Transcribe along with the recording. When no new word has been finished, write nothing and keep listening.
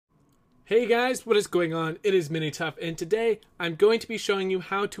Hey guys, what is going on? It is Minituff, and today I'm going to be showing you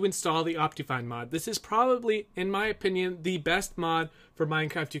how to install the Optifine mod. This is probably, in my opinion, the best mod for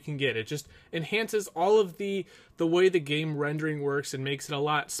Minecraft you can get. It just enhances all of the way the game rendering works and makes it a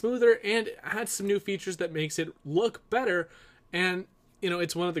lot smoother, and adds some new features that makes it look better, and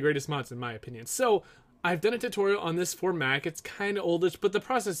it's one of the greatest mods in my opinion. So I've done a tutorial on this for Mac. It's kind of oldish, but the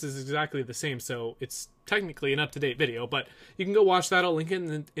process is exactly the same, so it's technically an up-to-date video, but you can go watch that. I'll link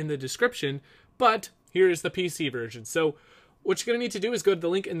it in the description, but here is the PC version. So what you're going to need to do is go to the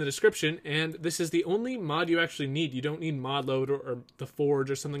link in the description, and this is the only mod you actually need. You don't need mod load or the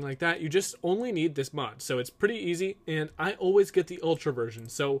forge or something like that. You just only need this mod, so it's pretty easy, and I always get the ultra version,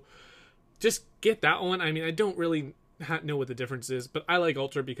 so just get that one. I mean, I don't really know what the difference is, but I like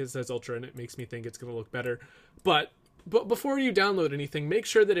ultra because it says ultra and it makes me think it's going to look better. But before you download anything, make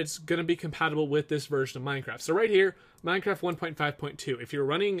sure that it's going to be compatible with this version of Minecraft. So right here, Minecraft 1.5.2. If you're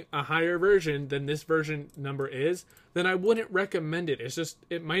running a higher version than this version number is, then I wouldn't recommend it. It's just,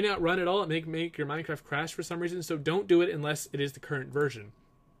 it might not run at all. It may make your Minecraft crash for some reason, so don't do it unless it is the current version.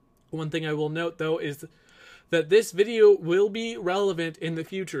 One thing I will note though is that this video will be relevant in the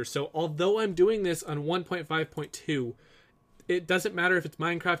future. So although I'm doing this on 1.5.2, it doesn't matter if it's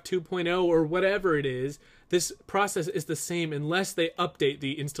Minecraft 2.0 or whatever it is. This process is the same unless they update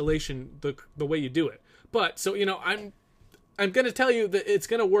the installation the way you do it. But so I'm going to tell you that it's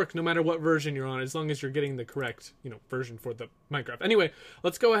going to work no matter what version you're on, as long as you're getting the correct version for the Minecraft. Anyway,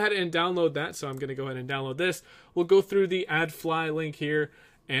 let's go ahead and download that. So I'm going to go ahead and download this. We'll go through the add fly link here,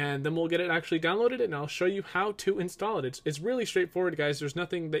 and then we'll get it actually downloaded, and I'll show you how to install it. It's really straightforward, guys. There's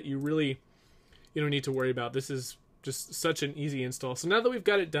nothing that you really need to worry about. This is just such an easy install. So now that we've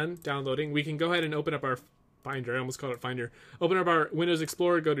got it done downloading, we can go ahead and open up our Finder. I almost called it Finder. Open up our Windows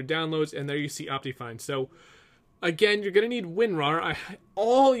Explorer, go to Downloads, and there you see Optifine. So again, you're going to need WinRAR.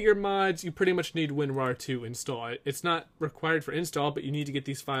 All your mods, you pretty much need WinRAR to install it. It's not required for install, but you need to get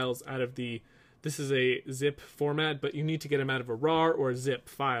these files out of the... This is a zip format, but you need to get them out of a RAR or a zip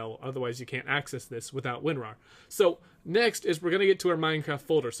file. Otherwise, you can't access this without WinRAR. So next is we're going to get to our Minecraft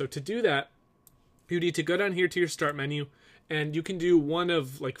folder. So to do that, you need to go down here to your start menu, and you can do one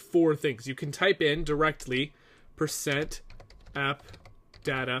of like 4 things. You can type in directly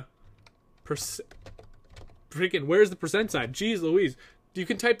 %appdata freaking, where's the percent sign? Jeez Louise. You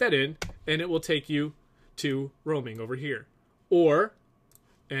can type that in, and it will take you to roaming over here.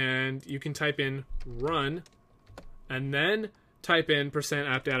 And you can type in run, and then type in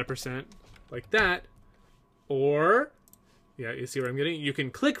 %appdata% like that. Or, yeah, you see what I'm getting? You can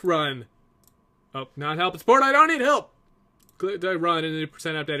click run. Oh, not help support. I don't need help. Click run and then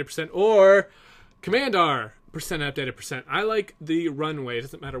 %appdata%, or command R %appdata%. I like the run way. It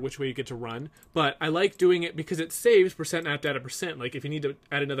doesn't matter which way you get to run, but I like doing it because it saves %appdata%. Like if you need to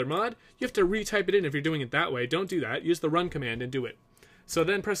add another mod, you have to retype it in if you're doing it that way. Don't do that. Use the run command and do it. So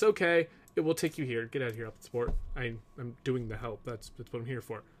then press OK. It will take you here. Get out of here, help support. I'm doing the help. That's what I'm here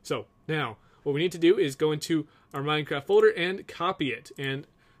for. So now what we need to do is go into our Minecraft folder and copy it and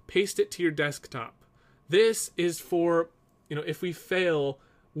paste it to your desktop. This is for, if we fail,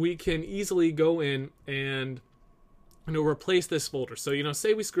 we can easily go in and replace this folder. So,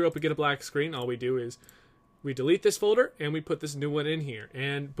 say we screw up and get a black screen, all we do is we delete this folder and we put this new one in here,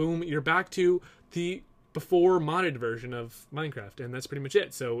 and boom, you're back to the before modded version of Minecraft, and that's pretty much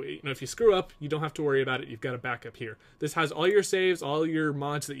it. So, if you screw up, you don't have to worry about it. You've got a backup here. This has all your saves, all your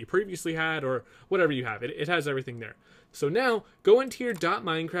mods that you previously had, or whatever you have. It has everything there. So now, go into your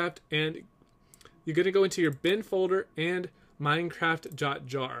 .minecraft, and you're going to go into your bin folder and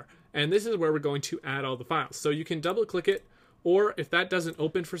minecraft.jar. And this is where we're going to add all the files. So you can double click it, or if that doesn't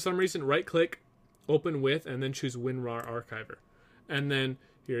open for some reason, right click, open with, and then choose WinRAR Archiver. And then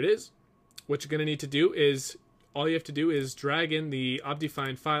here it is. What you're going to need to do is, all you have to do is drag in the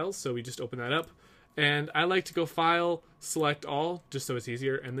Optifine files. So we just open that up. And I like to go File, Select All, just so it's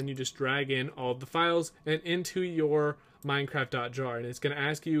easier. And then you just drag in all the files and into your Minecraft.jar. And it's going to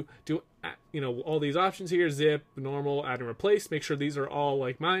ask you, all these options here, zip, normal, add and replace. Make sure these are all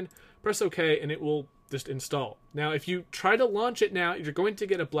like mine. Press OK, and it will just install. Now, if you try to launch it now, you're going to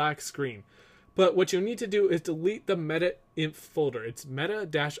get a black screen. But what you need to do is delete the meta-inf folder. It's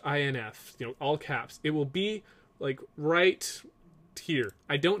meta-inf, all caps. It will be like right here.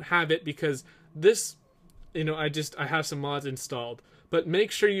 I don't have it because this, I have some mods installed. But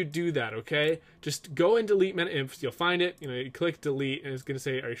make sure you do that, okay? Just go and delete meta-inf. You'll find it. You click delete, and it's going to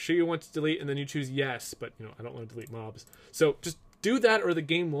say, are you sure you want to delete? And then you choose yes, but, I don't want to delete mobs. So just do that or the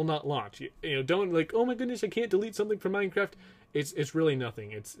game will not launch. Don't like, oh my goodness, I can't delete something from Minecraft. It's really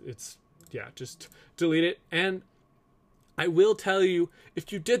nothing. It's yeah, just delete it. And I will tell you,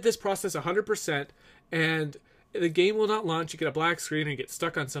 if you did this process 100% and the game will not launch, you get a black screen and you get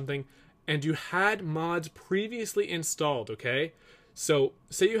stuck on something, and you had mods previously installed, okay? So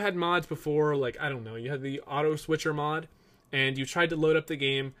say you had mods before, like, I don't know, you had the auto switcher mod, and you tried to load up the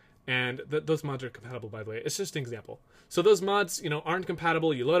game, and those mods are compatible, by the way. It's just an example. So those mods, aren't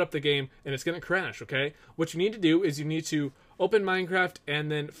compatible. You load up the game, and it's going to crash, okay? What you need to do is you need to open Minecraft and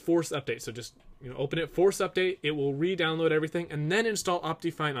then force update. So just, open it, force update. It will re-download everything, and then install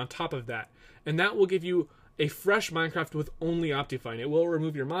Optifine on top of that. And that will give you a fresh Minecraft with only Optifine. It will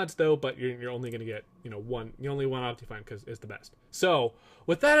remove your mods, though, but you're only going to get, one Optifine because it's the best. So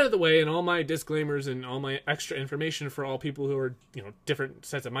with that out of the way and all my disclaimers and all my extra information for all people who are, different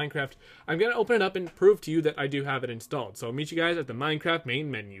sets of Minecraft, I'm going to open it up and prove to you that I do have it installed. So I'll meet you guys at the Minecraft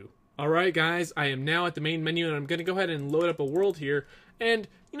main menu. Alright guys, I am now at the main menu and I'm going to go ahead and load up a world here. And,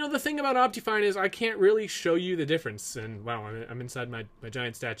 the thing about Optifine is I can't really show you the difference. And wow, I'm inside my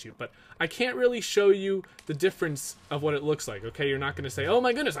giant statue. But I can't really show you the difference of what it looks like, okay? You're not going to say, oh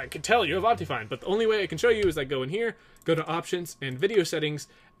my goodness, I can tell you have Optifine. But the only way I can show you is I go in here, go to options and video settings,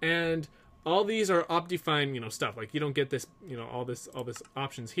 and all these are Optifine, stuff. Like you don't get this, all this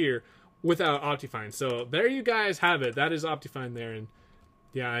options here without Optifine. So there you guys have it. That is Optifine there. And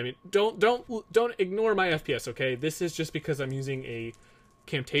yeah, I mean, don't ignore my FPS, okay? This is just because I'm using a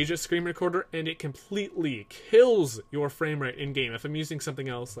Camtasia screen recorder, and it completely kills your frame rate in game. If I'm using something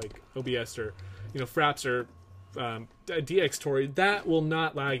else like OBS or Fraps or DxTory, that will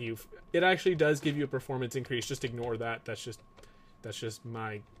not lag you. It actually does give you a performance increase. Just ignore that. That's just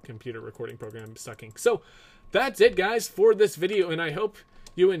my computer recording program sucking. So that's it, guys, for this video, and I hope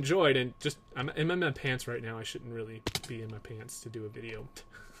you enjoyed. And just I'm in my pants right now. I shouldn't really be in my pants to do a video.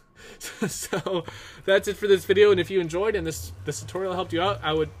 So that's it for this video, and if you enjoyed and this tutorial helped you out,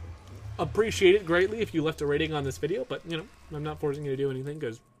 I would appreciate it greatly if you left a rating on this video. But I'm not forcing you to do anything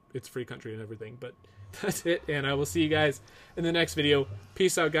because it's free country and everything. But that's it, and I will see you guys in the next video.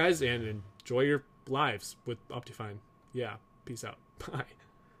 Peace out, guys, and enjoy your lives with Optifine. Yeah, peace out. Bye.